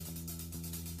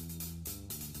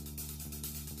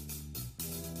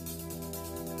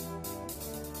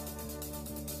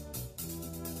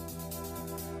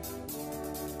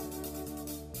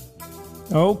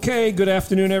Okay, good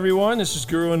afternoon, everyone. This is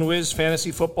Guru and Wiz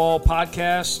Fantasy Football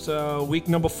Podcast, week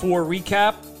number 4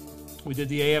 recap. We did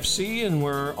the AFC, and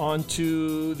we're on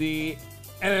to the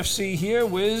NFC here.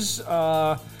 Wiz,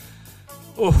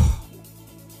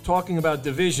 talking about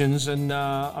divisions, and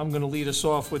I'm going to lead us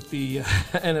off with the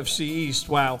NFC East.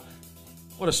 Wow,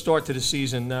 what a start to the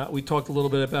season. We talked a little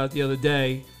bit about it the other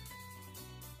day.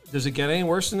 Does it get any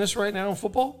worse than this right now in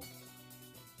football?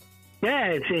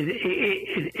 Yeah,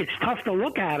 it's tough to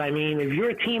look at. I mean, if you're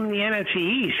a team in the NFC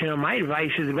East, my advice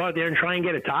is to go out there and try and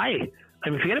get a tie. I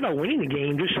mean, forget about winning the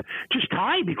game. Just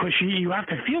tie, because you have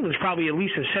to feel there's probably at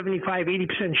least a 75-80%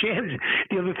 chance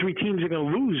the other three teams are going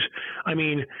to lose. I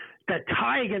mean, that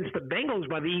tie against the Bengals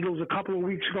by the Eagles a couple of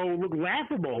weeks ago looked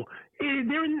laughable.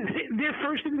 They're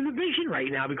first in the division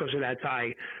right now because of that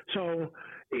tie. So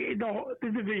the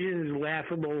division is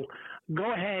laughable.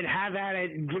 Go ahead, have at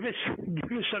it. Give us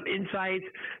some insights.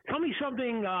 Tell me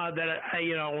something that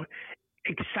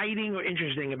exciting or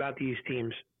interesting about these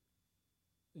teams.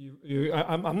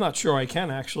 I'm not sure I can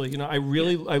actually. I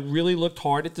really looked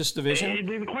hard at this division.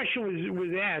 The question was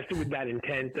asked with that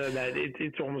intent that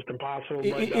it's almost impossible.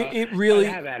 But it really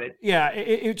have at it. Yeah,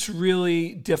 it's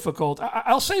really difficult.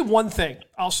 I'll say one thing.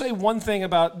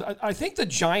 About. I think the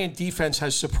Giant defense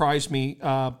has surprised me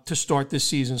to start this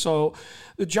season. So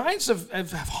the Giants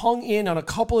have hung in on a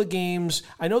couple of games.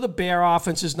 I know the Bear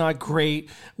offense is not great.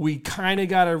 We kind of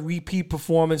got a repeat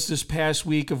performance this past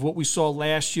week of what we saw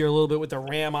last year a little bit with the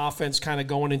Ram offense kind of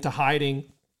going into hiding.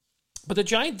 But the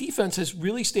Giant defense has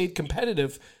really stayed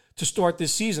competitive to start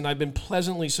this season. I've been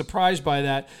pleasantly surprised by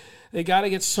that. They got to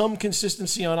get some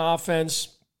consistency on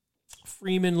offense.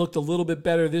 Freeman looked a little bit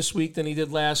better this week than he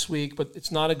did last week, but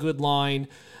it's not a good line.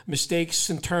 Mistakes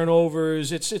and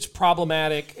turnovers, it's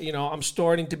problematic. I'm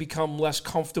starting to become less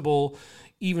comfortable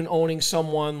even owning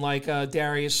someone like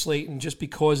Darius Slayton just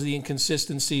because of the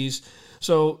inconsistencies.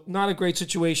 So not a great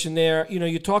situation there.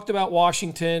 You talked about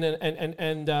Washington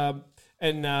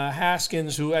and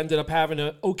Haskins, who ended up having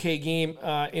an okay game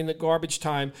in the garbage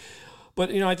time. But,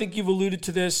 I think you've alluded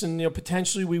to this, and,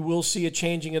 potentially we will see a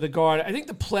changing of the guard. I think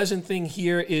the pleasant thing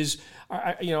here is,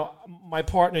 my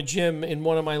partner Jim in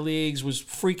one of my leagues was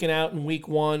freaking out in week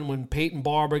 1 when Peyton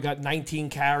Barber got 19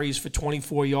 carries for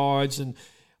 24 yards, and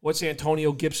what's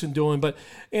Antonio Gibson doing? But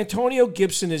Antonio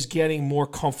Gibson is getting more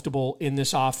comfortable in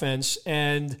this offense,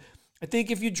 and I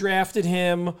think if you drafted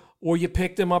him or you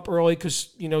picked him up early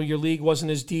because, your league wasn't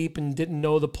as deep and didn't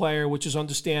know the player, which is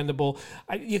understandable,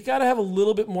 you got to have a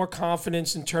little bit more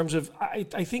confidence in terms of, I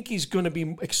think he's going to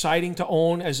be exciting to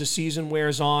own as the season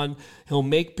wears on. He'll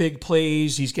make big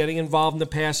plays. He's getting involved in the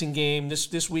passing game.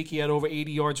 This week he had over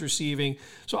 80 yards receiving.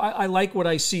 So I like what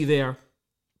I see there.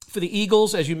 For the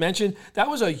Eagles, as you mentioned, that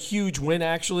was a huge win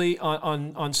actually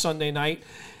on Sunday night.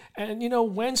 And,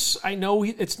 Wentz, I know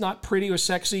it's not pretty or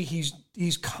sexy.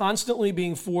 He's constantly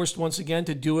being forced once again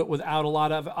to do it without a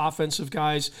lot of offensive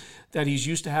guys that he's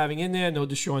used to having in there. No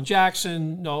Deshaun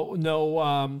Jackson, no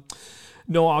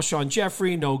Alshon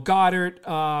Jeffrey, no Goddard,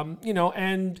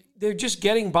 and they're just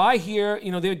getting by here.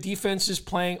 Their defense is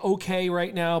playing okay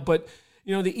right now, but,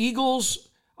 the Eagles,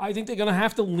 I think they're going to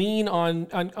have to lean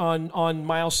on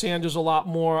Miles Sanders a lot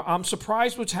more. I'm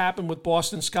surprised what's happened with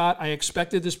Boston Scott. I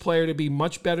expected this player to be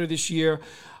much better this year,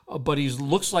 but he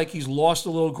looks like he's lost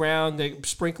a little ground. They're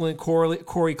sprinkling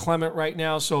Corey Clement right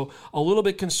now, so a little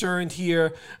bit concerned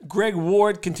here. Greg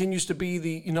Ward continues to be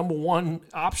the number one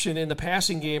option in the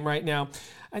passing game right now.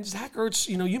 And Zach Ertz,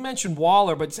 you mentioned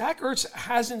Waller, but Zach Ertz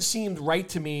hasn't seemed right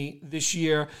to me this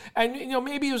year. And,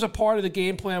 maybe it was a part of the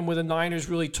game plan where the Niners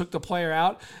really took the player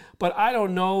out. But I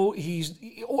don't know.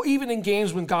 Even in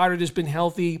games when Goddard has been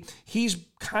healthy, he's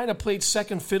kind of played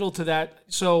second fiddle to that.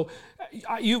 So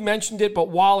you've mentioned it, but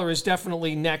Waller is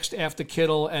definitely next after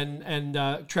Kittle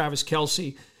and Travis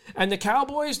Kelce. And the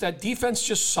Cowboys, that defense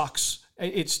just sucks.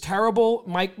 It's terrible.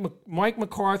 Mike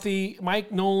McCarthy,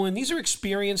 Mike Nolan, these are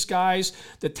experienced guys.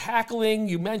 The tackling,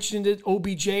 you mentioned it,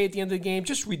 OBJ at the end of the game,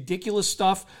 just ridiculous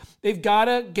stuff. They've got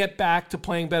to get back to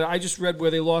playing better. I just read where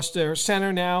they lost their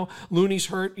center now. Looney's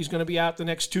hurt. He's going to be out the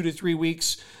next 2 to 3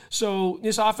 weeks. So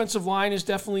this offensive line is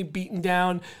definitely beaten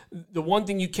down. The one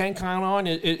thing you can count on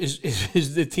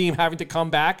is the team having to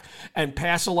come back and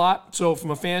pass a lot. So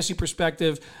from a fantasy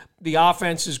perspective, the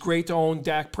offense is great to own.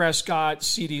 Dak Prescott,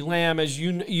 CeeDee Lamb, as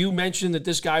you mentioned that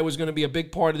this guy was going to be a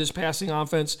big part of this passing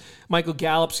offense. Michael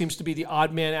Gallup seems to be the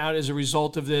odd man out as a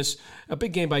result of this. A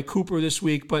big game by Cooper this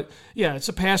week. But, yeah, it's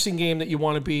a passing game that you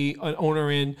want to be an owner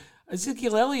in.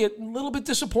 Ezekiel Elliott, a little bit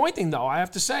disappointing, though, I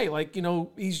have to say.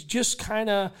 He's just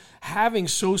kind of having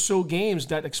so-so games.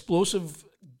 That explosive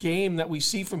game that we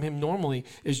see from him normally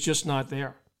is just not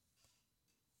there.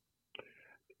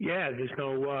 Yeah, there's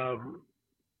no.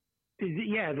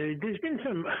 There's been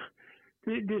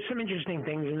there's some interesting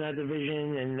things in that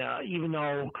division, and even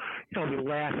though we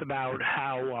laugh about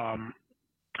how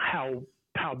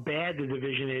bad the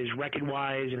division is record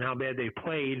wise and how bad they've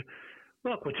played.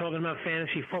 Look, we're talking about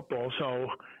fantasy football, so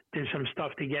there's some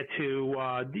stuff to get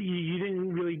to. You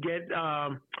didn't really get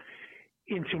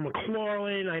into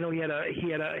McLaurin. I know he had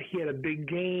a big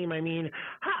game. I mean,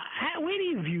 where do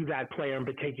you view that player in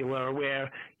particular,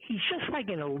 where he's just like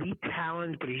an elite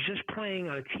talent, but he's just playing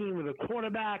on a team with a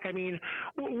quarterback? I mean,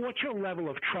 what's your level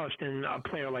of trust in a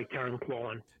player like Terry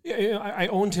McLaurin? Yeah, I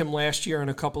owned him last year in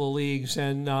a couple of leagues,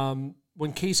 and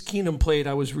when Case Keenum played,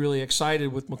 I was really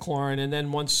excited with McLaurin. And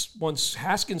then once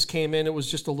Haskins came in, it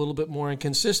was just a little bit more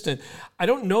inconsistent. I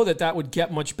don't know that would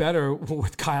get much better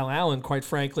with Kyle Allen, quite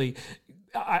frankly.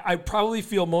 I probably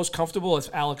feel most comfortable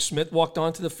if Alex Smith walked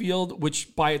onto the field,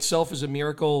 which by itself is a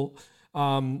miracle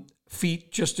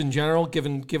feat just in general,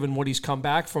 given what he's come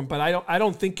back from. But I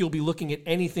don't think you'll be looking at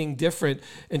anything different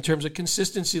in terms of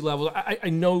consistency level. I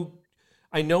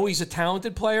know he's a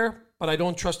talented player, but I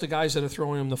don't trust the guys that are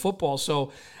throwing him the football.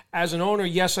 So as an owner,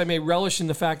 yes, I may relish in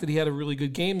the fact that he had a really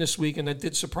good game this week, and that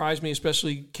did surprise me,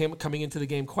 especially coming into the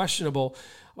game questionable.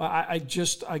 I'm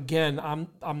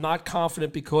not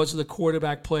confident because of the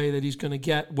quarterback play that he's going to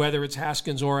get, whether it's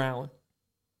Haskins or Allen.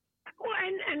 Well,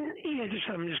 and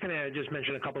I'm just going to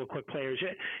mention a couple of quick players.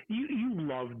 You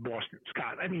loved Boston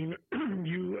Scott. I mean,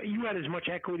 you had as much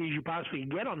equity as you possibly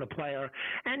get on the player,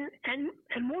 and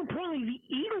more importantly,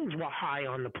 the Eagles were high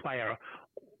on the player.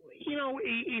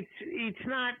 It's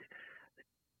not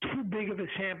too big of a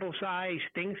sample size.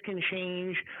 Things can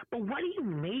change, but what do you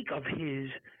make of his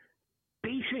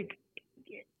basic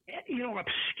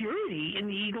obscurity in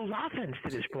the Eagles offense to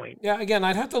this point? Yeah, again,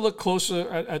 I'd have to look closer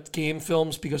at game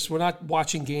films because we're not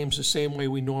watching games the same way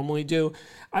we normally do.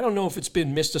 I don't know if it's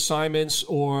been missed assignments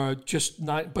or just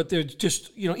not, but they're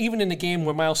just, even in the game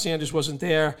where Miles Sanders wasn't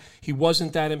there, he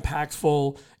wasn't that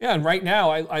impactful. Yeah, and right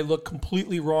now I look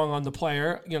completely wrong on the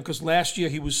player, because last year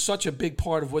he was such a big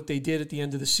part of what they did at the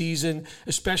end of the season,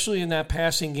 especially in that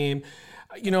passing game.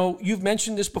 You've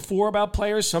mentioned this before about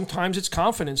players. Sometimes it's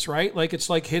confidence, right? Like it's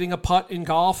like hitting a putt in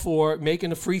golf or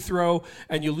making a free throw,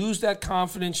 and you lose that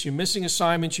confidence. You're missing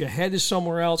assignments. Your head is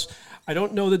somewhere else. I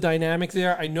don't know the dynamic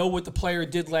there. I know what the player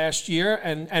did last year,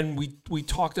 and we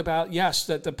talked about, yes,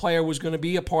 that the player was going to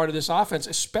be a part of this offense,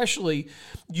 especially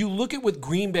you look at what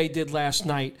Green Bay did last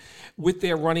night with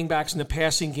their running backs in the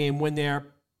passing game when their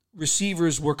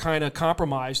receivers were kind of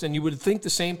compromised, and you would think the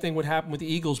same thing would happen with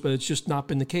the Eagles, but it's just not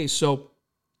been the case. So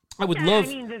I would love. I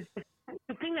mean,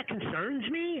 the thing that concerns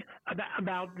me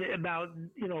about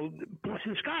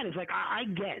Boston Scott is I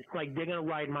get they're gonna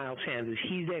ride Miles Sanders.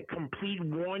 He's a complete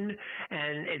one,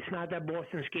 and it's not that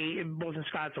Boston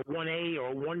Scott's a 1A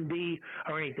or a 1B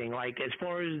or anything. As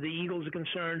far as the Eagles are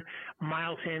concerned,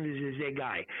 Miles Sanders is their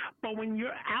guy. But when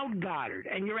you're out Goddard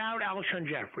and you're out Alshon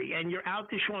Jeffrey and you're out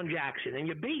Deshaun Jackson and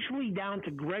you're basically down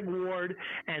to Greg Ward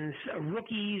and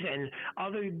rookies and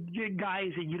other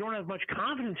guys that you don't have much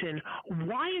confidence in,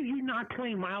 why are you not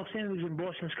playing Miles Sanders and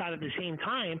Boston Scott at the same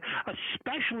time,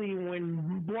 especially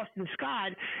when Boston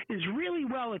Scott is really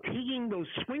well at taking those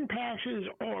swing passes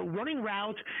or running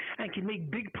routes and can make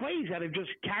big plays out of just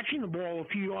catching the ball a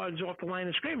few yards off the line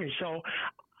of scrimmage. So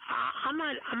I'm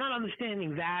not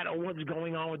understanding that or what's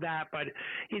going on with that, but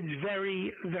it's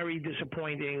very, very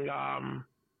disappointing,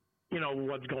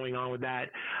 what's going on with that.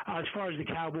 As far as the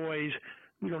Cowboys,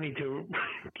 we don't need to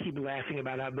keep laughing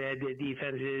about how bad their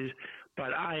defense is,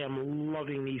 but I am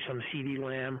loving me some CeeDee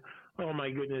Lamb. Oh,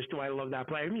 my goodness, do I love that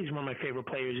player. I mean, he's one of my favorite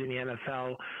players in the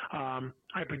NFL.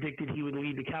 I predicted he would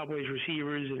lead the Cowboys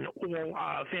receivers in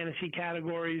all fantasy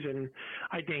categories, and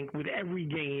I think with every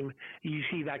game you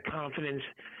see that confidence,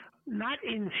 not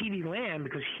in CeeDee Lamb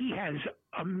because he has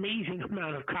amazing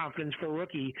amount of confidence for a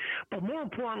rookie, but more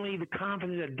importantly, the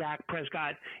confidence that Dak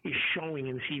Prescott is showing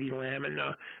in CeeDee Lamb, and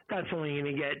that's only going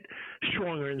to get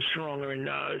stronger and stronger, and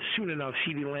soon enough,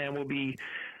 CeeDee Lamb will be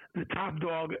the top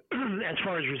dog as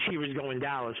far as receivers go in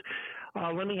Dallas.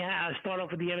 Let me start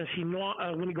off with the NFC North.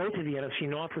 Let me go to the NFC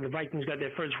North, where the Vikings got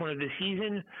their first win of the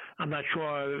season. I'm not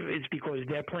sure it's because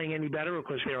they're playing any better or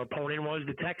because their opponent was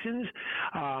the Texans.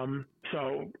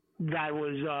 So that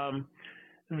was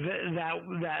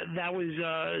that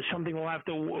was something we'll have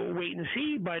to wait and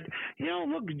see. But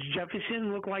look,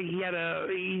 Jefferson looked like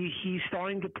he's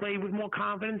starting to play with more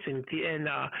confidence, and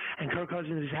Kirk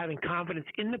Cousins is having confidence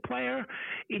in the player.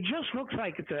 It just looks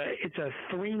like it's a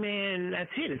three-man. That's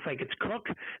it. It's like it's Cook,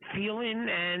 Thielen,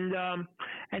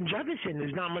 and Jefferson.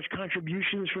 There's not much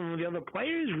contributions from the other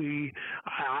players.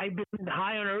 I've been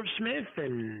high on Irv Smith,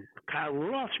 and Kyle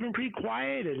Rudolph's been pretty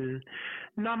quiet, and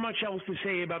not much else to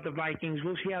say about the Vikings.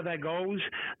 We'll see how that goes.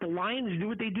 The Lions do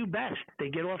what they do best. They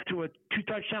get off to a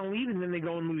 2-touchdown lead, and then they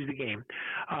go and lose the game.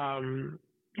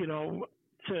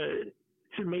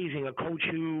 It's amazing. A coach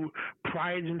who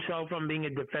prides himself on being a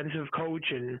defensive coach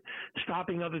and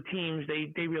stopping other teams,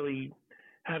 they really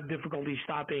have difficulty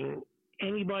stopping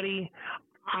anybody.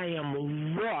 I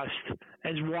am lost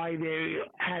as why they're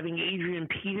having Adrian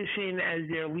Peterson as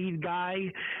their lead guy.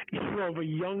 You have a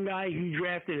young guy who you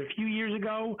drafted a few years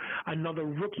ago, another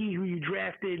rookie who you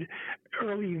drafted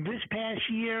early this past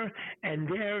year, and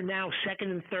they're now second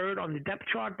and third on the depth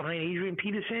chart behind Adrian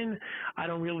Peterson. I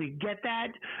don't really get that.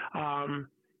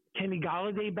 Kenny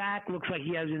Golladay back. Looks like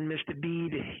he hasn't missed a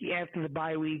beat. After the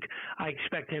bye week, I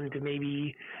expect him to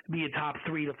maybe be a top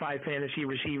 3 to 5 fantasy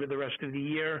receiver the rest of the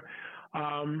year.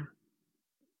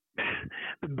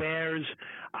 The Bears,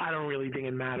 I don't really think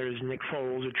it matters. Nick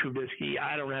Foles or Trubisky,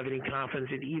 I don't have any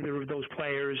confidence in either of those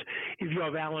players. If you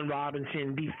have Allen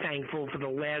Robinson, be thankful for the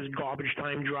last garbage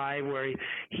time drive where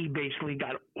he basically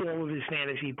got all of his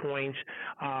fantasy points.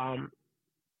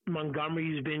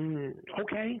 Montgomery's been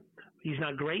okay. He's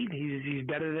not great. He's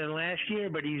better than last year,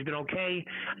 but he's been okay.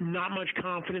 Not much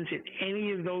confidence in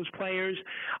any of those players.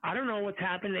 I don't know what's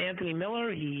happened to Anthony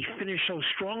Miller. He finished so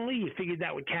strongly. You figured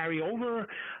that would carry over.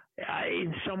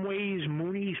 In some ways,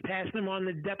 Mooney's passed him on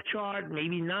the depth chart.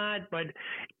 Maybe not, but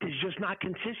there's just not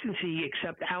consistency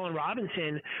except Allen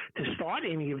Robinson to start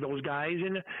any of those guys.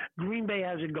 And Green Bay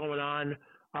has it going on.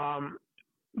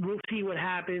 We'll see what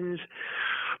happens.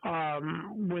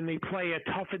 When they play a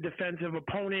tougher defensive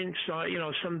opponent.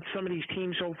 Some of these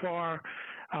teams so far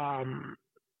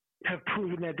have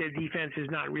proven that their defense is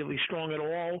not really strong at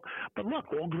all. But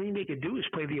look, all Green Bay could do is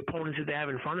play the opponents that they have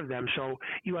in front of them. So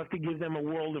you have to give them a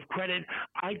world of credit.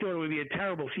 I thought it would be a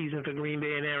terrible season for Green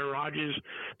Bay and Aaron Rodgers.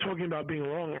 Talking about being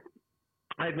wrong,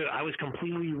 I was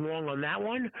completely wrong on that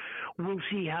one. We'll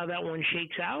see how that one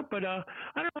shakes out. But I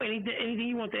don't know, anything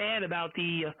you want to add about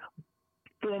the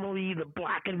formerly the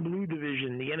black and blue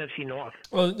division, the NFC North?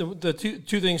 Well, the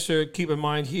two things to keep in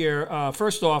mind here.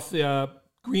 First off,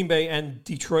 Green Bay and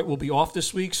Detroit will be off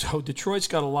this week, so Detroit's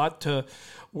got a lot to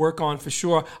work on for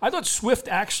sure. I thought Swift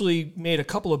actually made a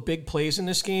couple of big plays in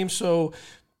this game, so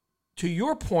to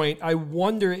your point, I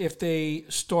wonder if they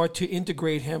start to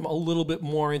integrate him a little bit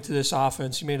more into this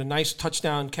offense. He made a nice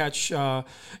touchdown catch,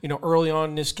 early on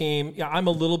in this game. Yeah, I'm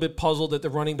a little bit puzzled at the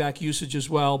running back usage as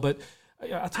well, but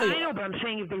I'll tell you. I know, but I'm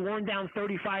saying if they weren't down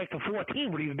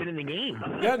 35-14, would he have been in the game?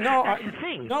 Yeah, no. That's the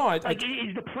thing. No, is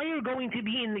the player going to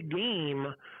be in the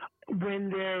game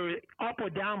when they're up or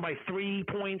down by 3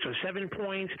 points or 7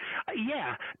 points?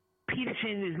 Yeah.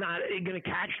 Peterson is not going to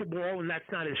catch the ball, and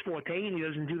that's not his forte, and he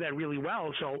doesn't do that really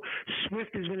well. So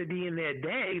Swift is going to be in there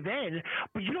then,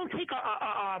 but you don't take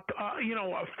a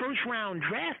first-round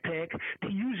draft pick to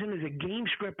use him as a game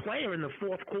script player in the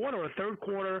fourth quarter or third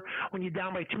quarter when you're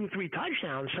down by 2 or 3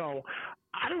 touchdowns. So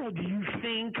I don't know. Do you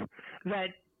think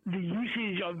that the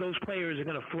usage of those players are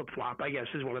going to flip-flop, I guess,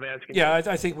 is what I'm asking. Yeah,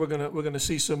 I think we're going to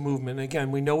see some movement. Again,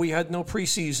 we know we had no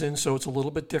preseason, so it's a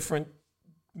little bit different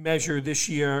measure this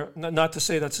year. Not to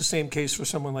say that's the same case for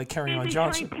someone like Kerryon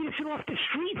Johnson. Off the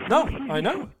street. No, I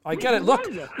know. I get it.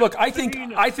 Look. I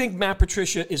think Matt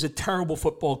Patricia is a terrible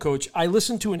football coach. I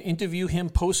listened to an interview him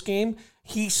post game.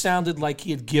 He sounded like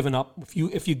he had given up.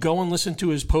 If you go and listen to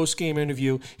his post game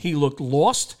interview, he looked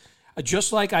lost.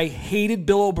 Just like I hated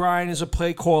Bill O'Brien as a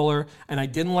play caller, and I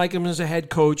didn't like him as a head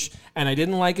coach, and I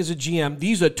didn't like as a GM.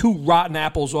 These are 2 rotten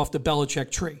apples off the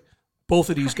Belichick tree. Both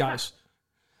of these guys.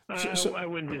 I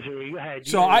wouldn't disagree. Go ahead.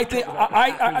 I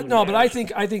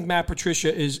think Matt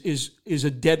Patricia is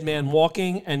a dead man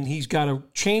walking, and he's got to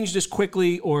change this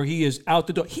quickly, or he is out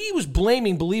the door. He was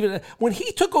blaming, believe it, when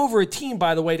he took over a team,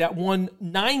 by the way, that won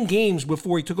 9 games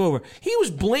before he took over. He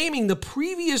was blaming the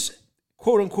previous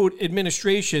quote-unquote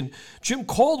administration, Jim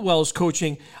Caldwell's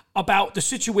coaching, about the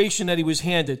situation that he was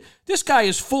handed. This guy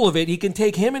is full of it. He can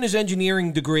take him and his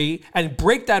engineering degree and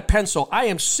break that pencil. I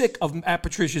am sick of Matt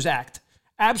Patricia's act.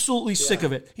 Absolutely sick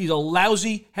of it. He's a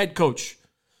lousy head coach.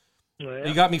 Yeah.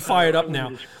 You got me fired up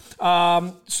now.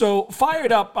 So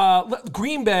fired up.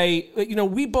 Green Bay.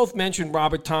 We both mentioned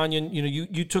Robert Tonyan.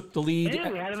 You took the lead.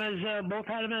 Yeah, we had him as both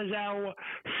had him as our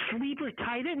sleeper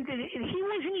tight end, and he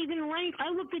wasn't even ranked. I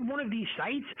looked at one of these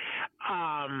sites,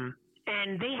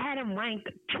 and they had him ranked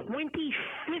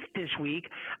 25th this week,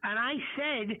 and I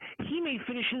said he may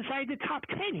finish inside the top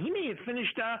 10. He may have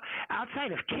finished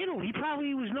outside of Kittle. He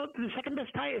probably was not the second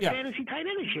best fantasy tight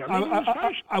end this year.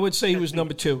 I would say he was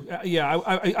number 2.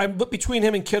 I between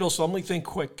him and Kittle, so let me think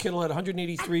quick. Kittle had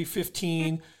 183,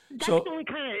 15. That's the only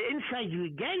kind of insight you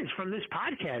get is from this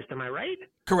podcast. Am I right?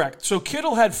 Correct. So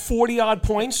Kittle had 40-odd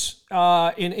points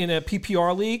in a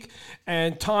PPR league,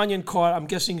 and Tonyan I'm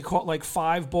guessing he caught like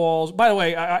 5 balls. By the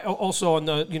way, I also on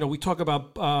the, we talked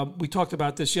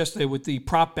about this yesterday with the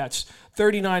prop bets.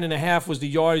 39.5 was the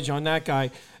yardage on that guy.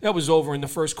 That was over in the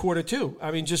first quarter too.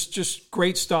 I mean, just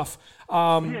great stuff.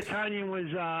 Tonyan was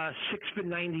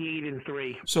 6'98" and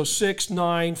 3. So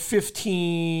 6'9",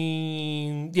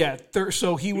 15. Yeah,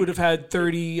 so he would have had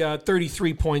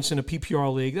 33 points in a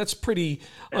PPR league. That's pretty.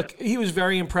 Look, he was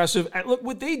very impressive. Look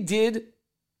what they did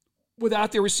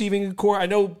without their receiving core. I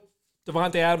know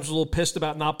Devontae Adams was a little pissed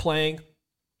about not playing,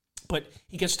 but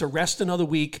he gets to rest another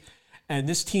week, and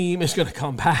this team is going to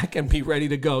come back and be ready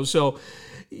to go. So.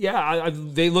 Yeah,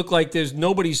 they look like there's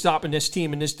nobody stopping this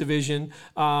team in this division.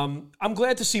 I'm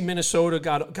glad to see Minnesota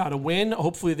got a win.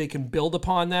 Hopefully they can build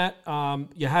upon that.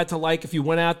 You had to if you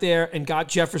went out there and got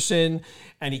Jefferson,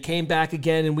 and he came back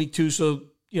again in week 2. So,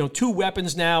 2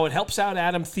 weapons now. It helps out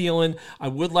Adam Thielen. I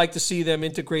would like to see them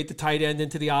integrate the tight end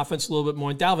into the offense a little bit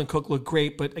more. And Dalvin Cook looked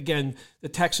great, but again, the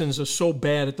Texans are so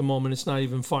bad at the moment, it's not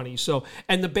even funny. So,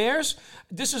 and the Bears,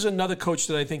 this is another coach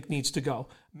that I think needs to go.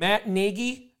 Matt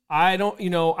Nagy. I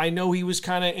know he was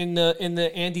kind of in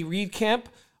the Andy Reid camp,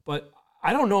 but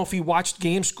I don't know if he watched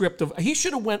game script he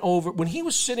should have went over when he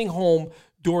was sitting home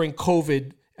during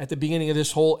COVID at the beginning of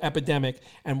this whole epidemic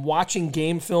and watching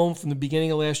game film from the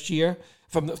beginning of last year,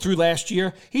 through last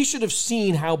year. He should have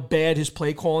seen how bad his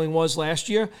play calling was last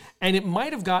year, and it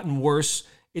might have gotten worse.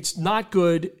 It's not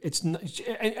good. It's not,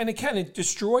 and again, it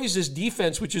destroys this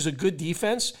defense, which is a good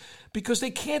defense, because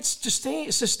they can't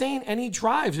sustain any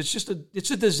drives.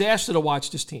 It's a disaster to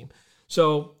watch this team.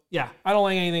 So yeah, I don't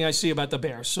like anything I see about the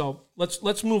Bears. So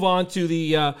let's move on to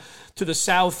the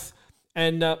South.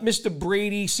 And Mr.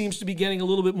 Brady seems to be getting a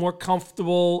little bit more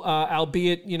comfortable,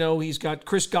 albeit, he's got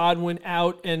Chris Godwin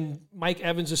out and Mike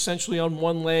Evans essentially on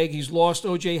one leg. He's lost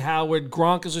O.J. Howard.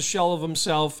 Gronk is a shell of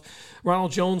himself.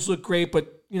 Ronald Jones looked great,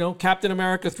 but, Captain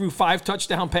America threw 5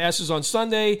 touchdown passes on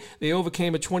Sunday. They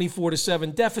overcame a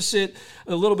 24-7 deficit.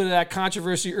 A little bit of that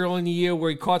controversy early in the year where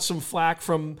he caught some flack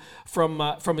from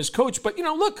his coach. But,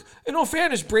 look, in all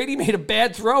fairness, Brady made a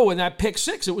bad throw in that pick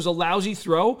 6. It was a lousy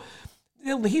throw.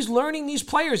 He's learning these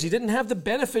players. He didn't have the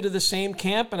benefit of the same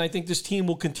camp, and I think this team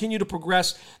will continue to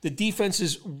progress. The defense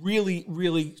is really,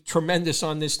 really tremendous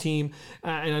on this team,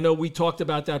 and I know we talked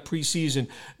about that preseason.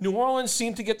 New Orleans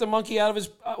seemed to get the monkey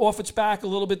off its back a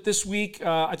little bit this week.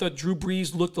 I thought Drew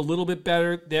Brees looked a little bit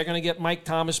better. They're going to get Mike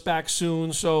Thomas back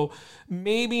soon, so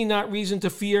maybe not reason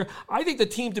to fear. I think the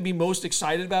team to be most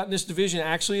excited about in this division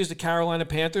actually is the Carolina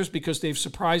Panthers because they've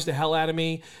surprised the hell out of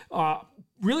me.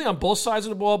 Really on both sides of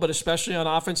the ball, but especially on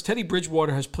offense. Teddy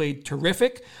Bridgewater has played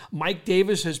terrific. Mike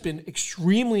Davis has been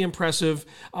extremely impressive,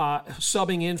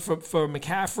 subbing in for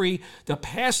McCaffrey. The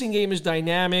passing game is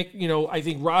dynamic. I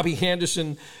think Robbie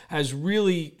Anderson has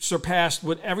really surpassed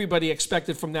what everybody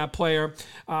expected from that player.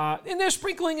 And they're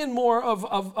sprinkling in more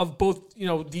of both,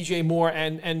 DJ Moore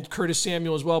and Curtis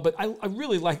Samuel as well. But I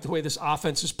really like the way this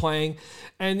offense is playing.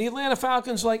 And the Atlanta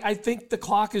Falcons, I think the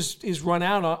clock is run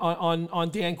out on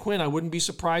Dan Quinn. I wouldn't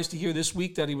be surprised to hear this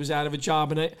week that he was out of a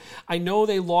job. And I know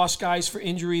they lost guys for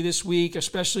injury this week,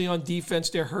 especially on defense.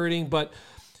 They're hurting, but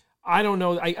I don't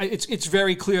know. It's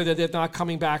very clear that they're not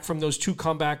coming back from those two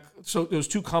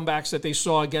comebacks that they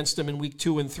saw against them in week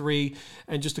 2 and 3,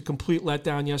 and just a complete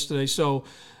letdown yesterday. So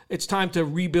it's time to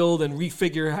rebuild and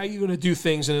refigure how you're going to do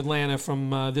things in Atlanta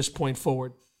from this point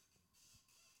forward.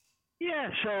 Yeah.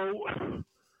 So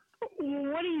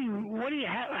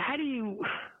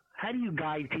how do you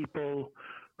guide people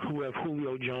who have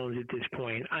Julio Jones at this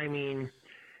point? I mean,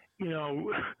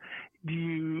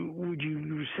 would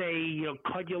you say,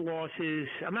 cut your losses?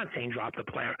 I'm not saying drop the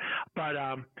player, but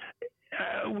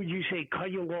would you say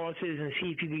cut your losses and see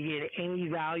if you can get any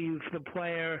value for the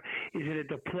player? Is it at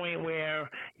the point where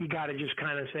you got to just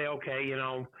kind of say, okay,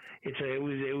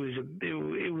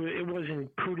 it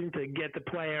wasn't prudent to get the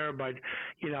player, but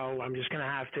I'm just going to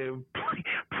have to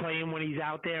play him when he's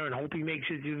out there and hope he makes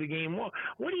it through the game. What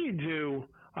do you do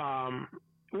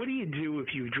what do you do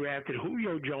if you drafted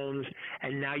Julio Jones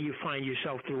and now you find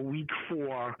yourself through week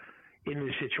 4 in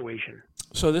this situation?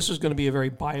 So this is going to be a very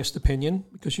biased opinion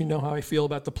because you know how I feel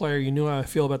about the player. You knew how I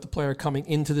feel about the player coming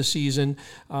into the season.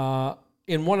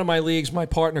 In one of my leagues, my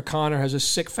partner Connor has a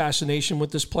sick fascination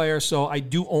with this player, so I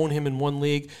do own him in one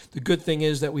league. The good thing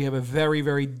is that we have a very,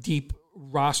 very deep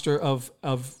roster of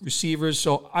receivers,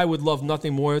 so I would love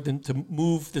nothing more than to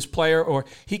move this player, or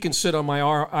he can sit on my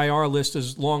IR list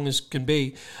as long as can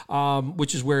be,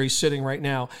 which is where he's sitting right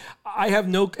now.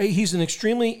 He's an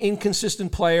extremely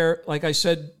inconsistent player. Like I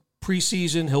said,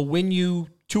 preseason, he'll win you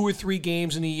 2 or 3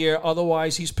 games in a year.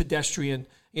 Otherwise, he's pedestrian.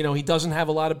 You know, he doesn't have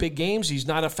a lot of big games. He's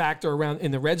not a factor around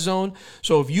in the red zone.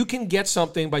 So if you can get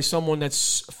something by someone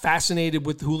that's fascinated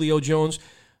with Julio Jones,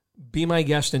 be my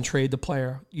guest and trade the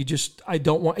player. I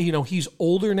don't want, he's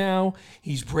older now.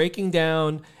 He's breaking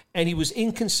down, and he was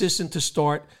inconsistent to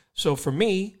start. So for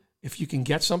me, if you can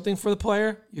get something for the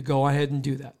player, you go ahead and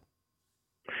do that.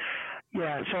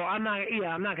 Yeah, so I'm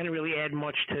not going to really add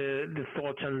much to the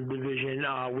thoughts on the division,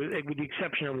 with the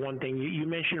exception of one thing. You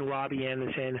mentioned Robbie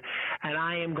Anderson, and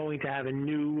I am going to have a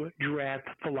new draft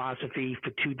philosophy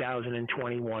for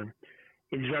 2021.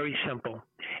 It's very simple.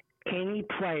 Any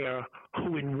player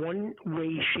who in one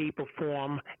way, shape, or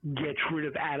form gets rid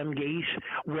of Adam Gase,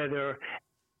 whether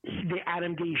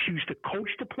Adam Gase used to coach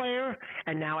the player,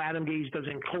 and now Adam Gase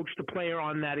doesn't coach the player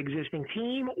on that existing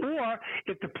team, or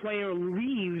if the player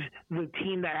leaves the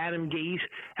team that Adam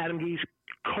Gase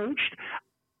coached,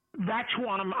 that's who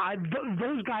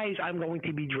those guys I'm going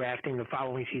to be drafting the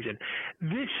following season.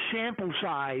 This sample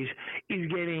size is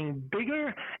getting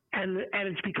bigger, and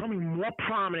it's becoming more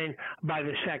prominent by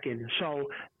the second. So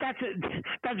that's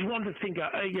one to think.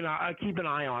 Keep an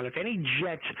eye on. If any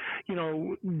Jets,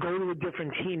 go to a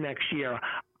different team next year,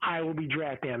 I will be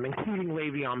drafting them, including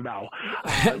Le'Veon Bell.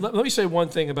 Let me say one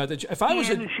thing about that. If I was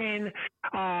Anderson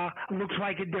looks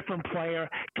like a different player.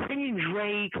 Kenyon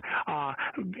Drake,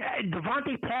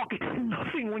 Devontae Parker did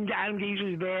nothing when Adam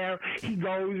Gase was there. He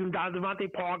goes, and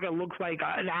Devontae Parker looks like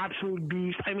an absolute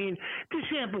beast. I mean, this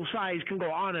sample size can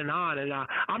go on. And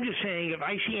I'm just saying, if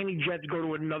I see any Jets go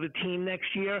to another team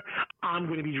next year, I'm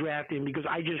going to be drafting, because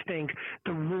I just think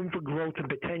the room for growth and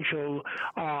potential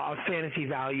of fantasy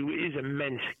value is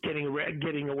immense.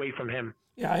 Getting away from him.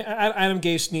 Yeah, Adam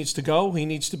Gase needs to go. He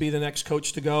needs to be the next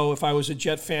coach to go. If I was a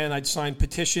Jet fan, I'd sign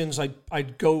petitions.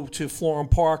 I'd go to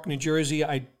Florham Park, New Jersey.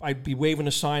 I'd be waving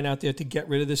a sign out there to get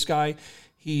rid of this guy.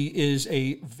 He is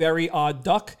a very odd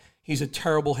duck. He's a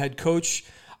terrible head coach.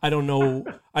 I don't know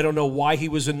why he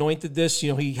was anointed this.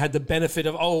 He had the benefit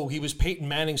of, he was Peyton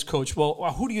Manning's coach. Well,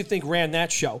 who do you think ran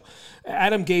that show?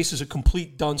 Adam Gase is a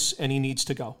complete dunce, and he needs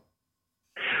to go.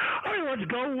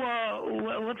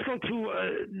 Let's go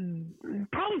to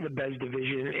probably the best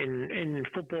division in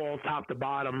football, top to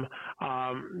bottom,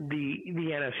 the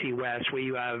NFC West, where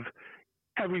you have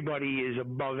everybody is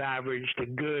above average to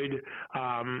good.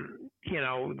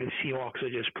 The Seahawks are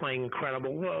just playing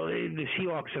incredible. Well, the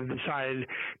Seahawks have decided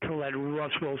to let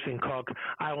Russ Wilson cook.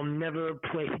 I will never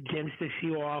play against the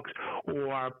Seahawks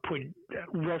or put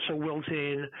Russell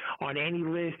Wilson on any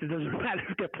list. It doesn't matter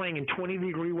if they're playing in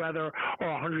 20-degree weather or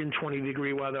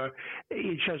 120-degree weather.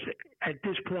 It's just, at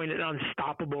this point, an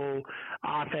unstoppable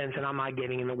offense, and I'm not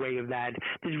getting in the way of that.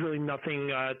 There's really nothing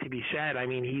to be said. I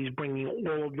mean, he's bringing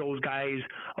all of those guys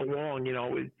along,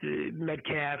 with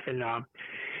Metcalf and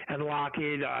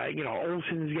Lockett,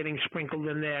 Olsen's getting sprinkled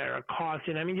in there,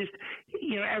 Carson. I mean, just,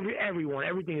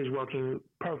 everything is working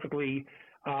perfectly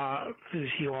for the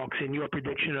Seahawks. And your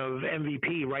prediction of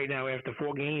MVP right now after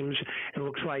 4 games, it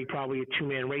looks like probably a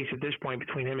 2-man race at this point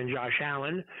between him and Josh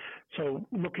Allen. So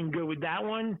looking good with that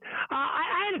one.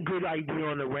 I had a good idea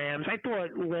on the Rams. I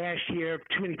thought last year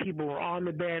too many people were on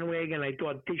the bandwagon. I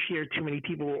thought this year too many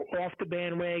people were off the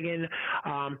bandwagon.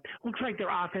 Looks like their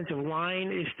offensive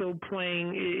line is still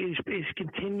playing, is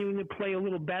continuing to play a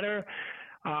little better.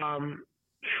 I'm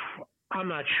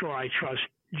not sure I trust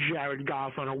Jared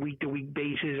Goff on a week-to-week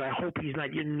basis. I hope he's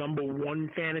not your number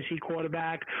 1 fantasy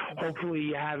quarterback. Hopefully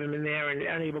you have him in there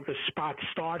and able to spot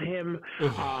start him.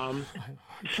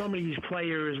 Some of these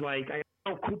players, like I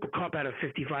know Cooper Kupp had a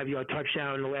 55-yard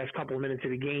touchdown in the last couple of minutes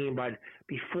of the game, but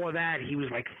before that he was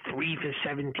like 3 for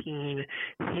 17.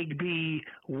 Higbee,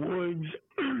 Woods.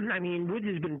 I mean, Woods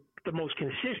has been the most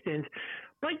consistent.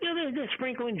 But they're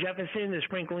sprinkling Jefferson, they're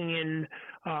sprinkling in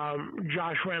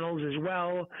Josh Reynolds as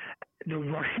well. The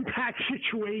running back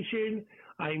situation,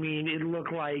 I mean, it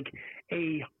looked like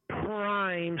a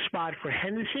prime spot for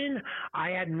Henderson. I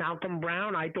had Malcolm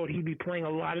Brown. I thought he'd be playing a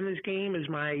lot in this game as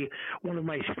one of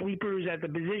my sleepers at the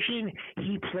position.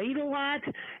 He played a lot.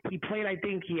 He played, I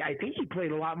think he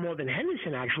played a lot more than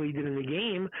Henderson actually did in the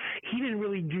game. He didn't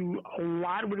really do a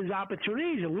lot with his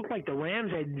opportunities. It looked like the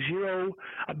Rams had zero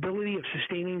ability of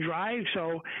sustaining drives,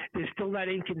 so there's still that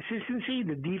inconsistency.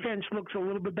 The defense looks a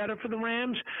little bit better for the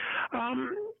Rams.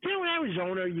 In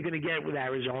Arizona, you're going to get with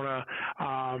Arizona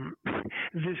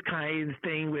this kind of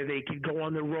thing where they could go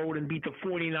on the road and beat the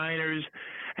 49ers,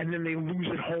 and then they lose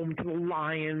at home to the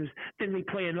Lions. Then they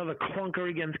play another clunker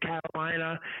against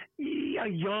Carolina. A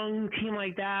young team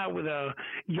like that with a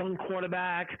young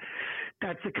quarterback,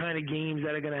 that's the kind of games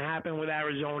that are going to happen with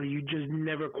Arizona. You're just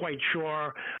never quite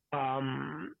sure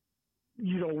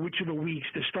which of the weeks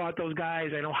to start those guys.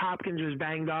 I know Hopkins was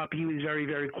banged up. He was very,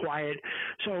 very quiet.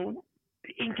 So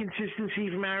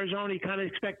inconsistency from Arizona, you kind of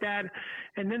expect that.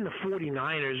 And then the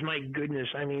 49ers, my goodness,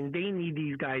 I mean, they need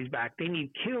these guys back. They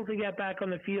need Kittle to get back on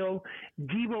the field.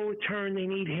 Debo return, they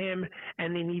need him,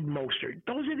 and they need Mostert.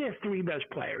 Those are their three best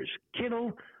players.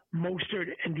 Kittle, Mostert,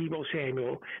 and Debo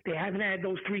Samuel. They haven't had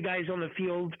those three guys on the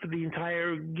field for the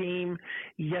entire game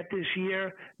yet this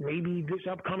year. Maybe this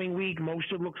upcoming week,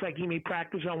 Mostert looks like he may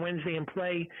practice on Wednesday and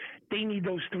play. They need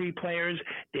those three players.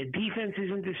 Their defense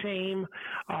isn't the same.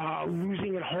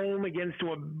 Losing at home against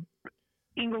an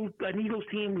Eagles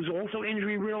team who's also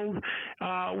injury-riddled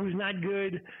was not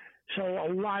good. So a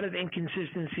lot of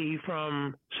inconsistency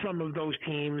from some of those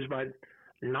teams, but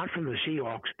not from the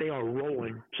Seahawks. They are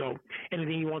rolling. So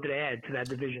anything you wanted to add to that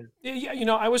division?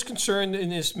 Yeah, I was concerned in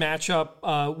this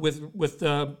matchup with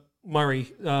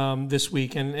Murray this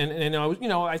week, and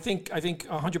I think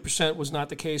 100% was not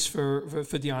the case for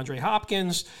DeAndre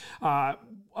Hopkins.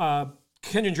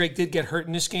 Kenyon Drake did get hurt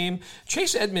in this game.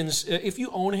 Chase Edmonds, if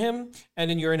you own him and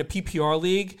then you're in a PPR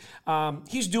league,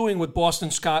 he's doing what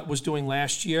Boston Scott was doing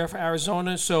last year for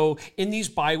Arizona. So in these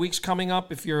bye weeks coming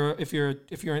up, if you're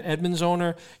an Edmonds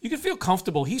owner, you can feel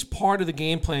comfortable. He's part of the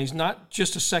game plan. He's not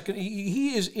just a second.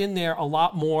 He is in there a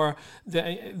lot more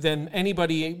than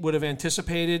anybody would have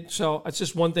anticipated. So that's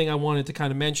just one thing I wanted to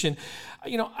kind of mention.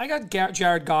 I got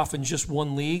Jared Goff in just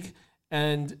one league,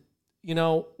 and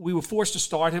we were forced to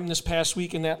start him this past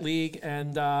week in that league,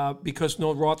 and because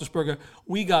no Roethlisberger,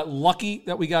 we got lucky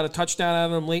that we got a touchdown out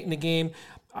of him late in the game.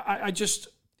 I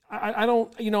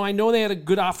don't, I know they had a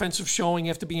good offensive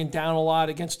showing after being down a lot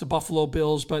against the Buffalo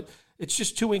Bills, but it's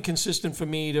just too inconsistent for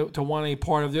me to want any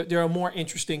part of it. There are more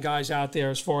interesting guys out there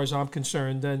as far as I'm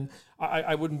concerned, and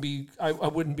I wouldn't be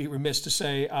remiss to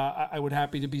say I would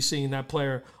happy to be seeing that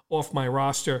player off my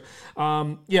roster.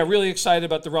 Really excited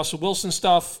about the Russell Wilson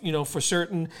stuff, for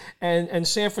certain. And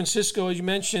San Francisco, as you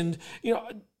mentioned,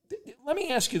 let me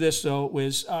ask you this though,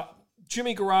 Wiz.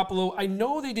 Jimmy Garoppolo, I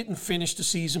know they didn't finish the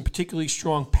season particularly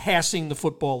strong passing the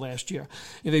football last year.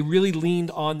 They really leaned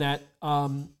on that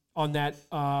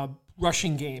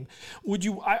rushing game.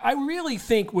 I really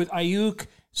think with Ayuk,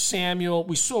 Samuel,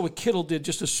 we saw what Kittle did,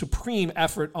 just a supreme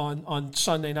effort on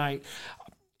Sunday night.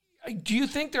 Do you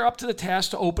think they're up to the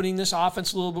task to opening this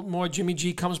offense a little bit more? Jimmy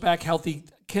G comes back healthy.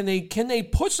 Can they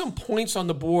put some points on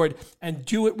the board and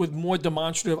do it with more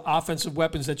demonstrative offensive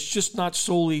weapons that's just not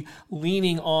solely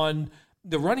leaning on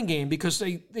the running game, because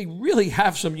they really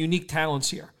have some unique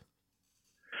talents here?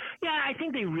 Yeah, I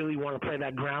think they really want to play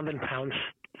that ground and pound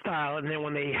style, and then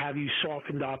when they have you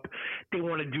softened up, they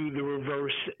want to do the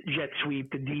reverse jet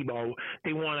sweep to Debo.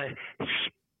 They want to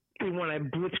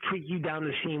blitzkrieg you down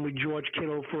the seam with George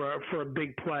Kittle for a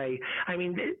big play. I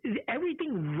mean,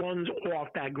 everything runs off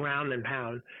that ground and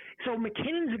pound. So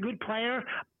McKinnon's a good player,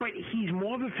 but he's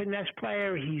more of a finesse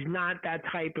player. He's not that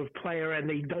type of player, and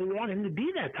they don't want him to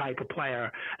be that type of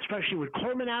player, especially with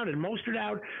Coleman out and Mostert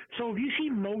out. So if you see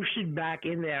Mostert back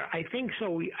in there, I think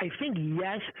so. I think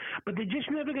yes, but they're just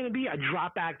never going to be a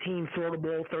drop-back team, throw the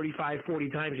ball 35, 40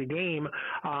 times a game.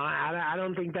 I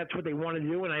don't think that's what they want to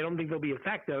do, and I don't think they'll be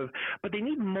effective. But they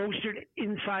need Mostert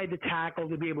inside the tackle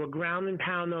to be able to ground and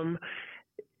pound them.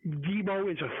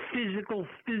 Debo is a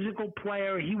physical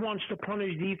player. He wants to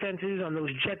punish defenses on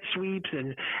those jet sweeps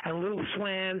and little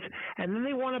slants, and then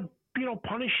they want to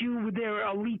punish you with their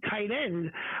elite tight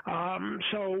end.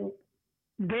 So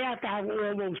they have to have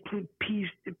all those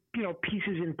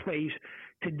pieces in place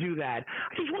to do that.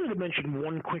 I just wanted to mention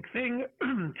one quick thing,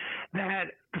 that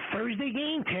the Thursday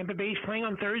game, Tampa Bay's playing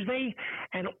on Thursday,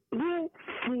 and all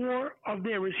four of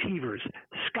their receivers,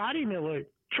 Scotty Miller,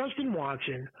 Justin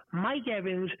Watson, Mike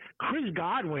Evans, Chris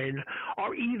Godwin,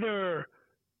 are either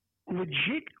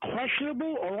legit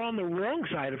questionable or on the wrong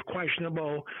side of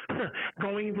questionable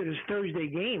going into this Thursday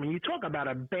game. And you talk about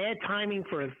a bad timing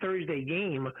for a Thursday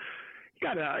game.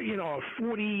 got a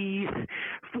 40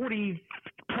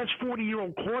 plus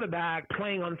 40-year-old quarterback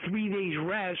playing on 3 days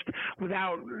rest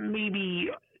without maybe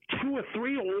 2 or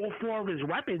 3 or all 4 of his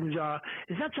weapons.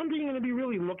 Is that something you're going to be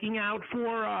really looking out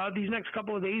for these next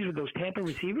couple of days with those Tampa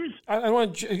receivers?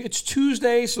 It's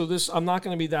Tuesday, so I'm not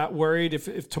going to be that worried.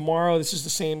 If tomorrow this is the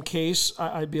same case,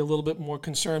 I'd be a little bit more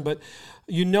concerned. But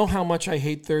you know how much I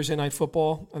hate Thursday night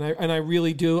football, and I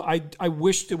really do. I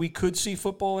wish that we could see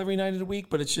football every night of the week,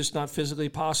 but it's just not physically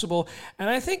possible. And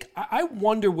I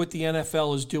wonder what the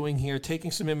NFL is doing here,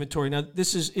 taking some inventory. Now,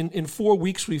 this is in 4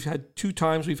 weeks. We've had 2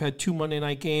 Monday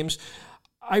night games.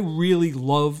 I really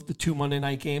love the 2 Monday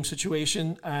night game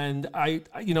situation, and the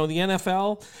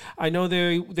NFL, I know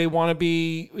they want to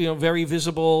be very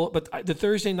visible, but the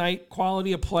Thursday night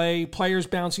quality of play, players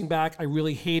bouncing back, I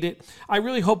really hate it. I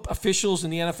really hope officials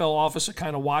in the NFL office are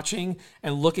kind of watching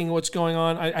and looking at what's going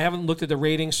on. I haven't looked at the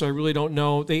ratings, so I really don't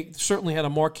know. They certainly had a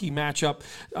marquee matchup,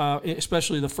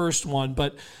 especially the first one,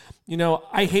 but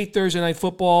I hate Thursday night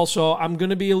football, so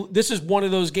this is one of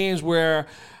those games where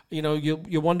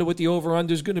you wonder what the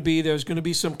over-under is going to be. There's going to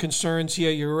be some concerns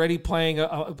here. You're already playing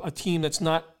a team that's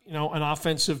not, an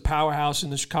offensive powerhouse in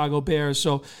the Chicago Bears.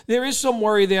 So there is some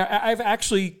worry there.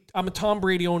 I'm a Tom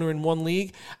Brady owner in one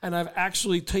league, and I've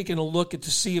actually taken a look to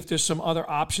see if there's some other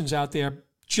options out there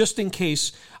just in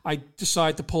case I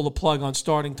decide to pull the plug on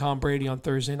starting Tom Brady on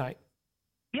Thursday night.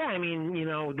 Yeah, I mean,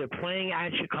 they're playing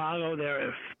at Chicago.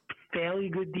 They're a fairly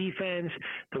good defense.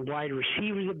 The wide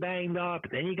receivers are banged up.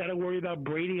 Then you got to worry about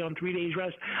Brady on 3 days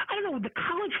rest. I don't know, with the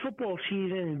college football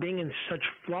season being in such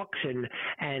flux and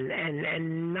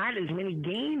not as many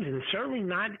games, and certainly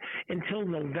not until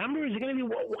November, is it going to be?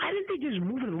 Why didn't they just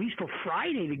move it at least for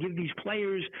Friday to give these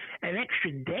players an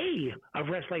extra day of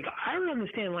rest? Like, I don't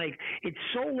understand. Like, it's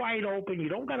so wide open. You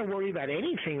don't got to worry about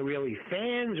anything really,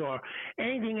 fans or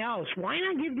anything else. Why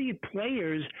not give the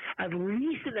players at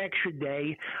least an extra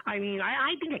day?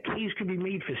 I think a case could be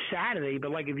made for Saturday,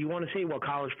 but if you want to say,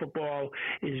 college football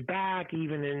is back,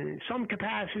 even in some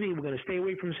capacity, we're going to stay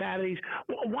away from Saturdays.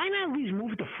 Why not at least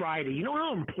move it to Friday? You know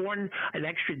how important an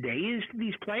extra day is to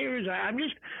these players? I'm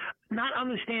just not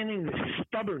understanding the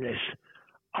stubbornness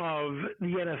of the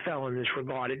NFL in this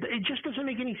regard. It just doesn't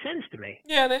make any sense to me.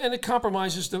 Yeah, and it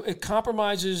compromises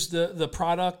the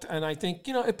product, and I think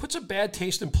it puts a bad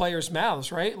taste in players'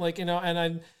 mouths, right? I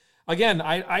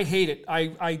hate it.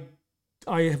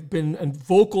 I have been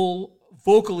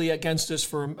vocally against this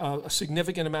for a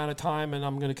significant amount of time, and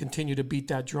I'm going to continue to beat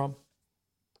that drum.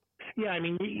 Yeah,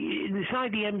 it's not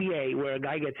like the NBA where a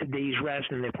guy gets a day's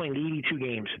rest and they're playing 82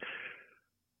 games.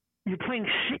 You're playing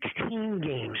 16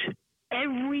 games.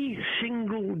 Every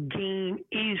single game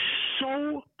is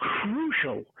so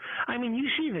crucial. You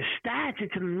see the stats.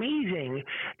 It's amazing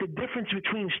the difference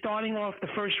between starting off the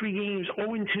first 3 games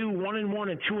 0-2,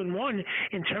 1-1, and 2-1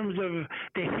 in terms of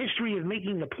the history of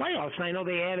making the playoffs. And I know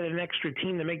they added an extra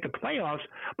team to make the playoffs,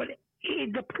 but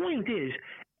the point is,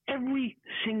 every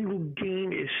single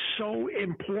game is so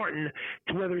important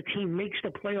to whether a team makes the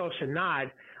playoffs or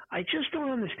not. I just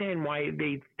don't understand why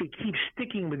they keep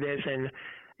sticking with this, and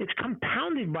it's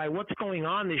compounded by what's going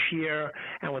on this year,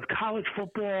 and with college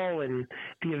football and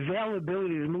the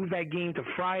availability to move that game to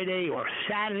Friday or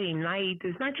Saturday night.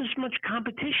 There's not just much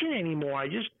competition anymore. I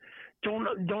just don't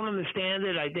understand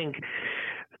it. I think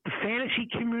the fantasy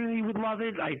community would love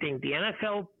it. I think the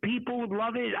NFL people would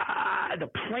love it.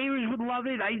 The players would love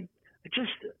it.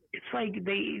 It's like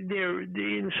they're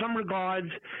in some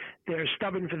regards they're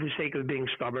stubborn for the sake of being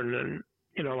stubborn,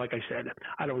 and like I said,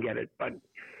 I don't get it, but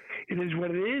it is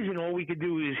what it is, and all we could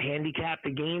do is handicap the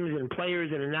games and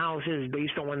players and analysis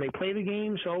based on when they play the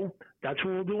game. So that's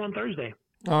what we'll do on Thursday.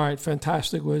 All right,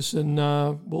 fantastic, Wiz, and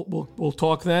we'll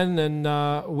talk then, and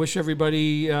wish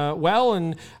everybody well.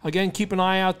 And again, keep an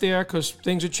eye out there because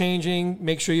things are changing.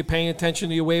 Make sure you're paying attention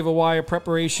to your waiver wire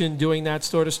preparation, doing that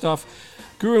sort of stuff.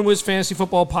 Guru and Wiz Fantasy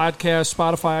Football Podcast,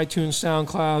 Spotify, iTunes,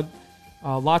 SoundCloud.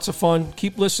 Lots of fun.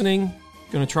 Keep listening.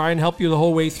 Going to try and help you the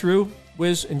whole way through.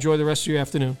 Wiz, enjoy the rest of your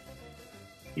afternoon.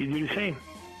 You do the same.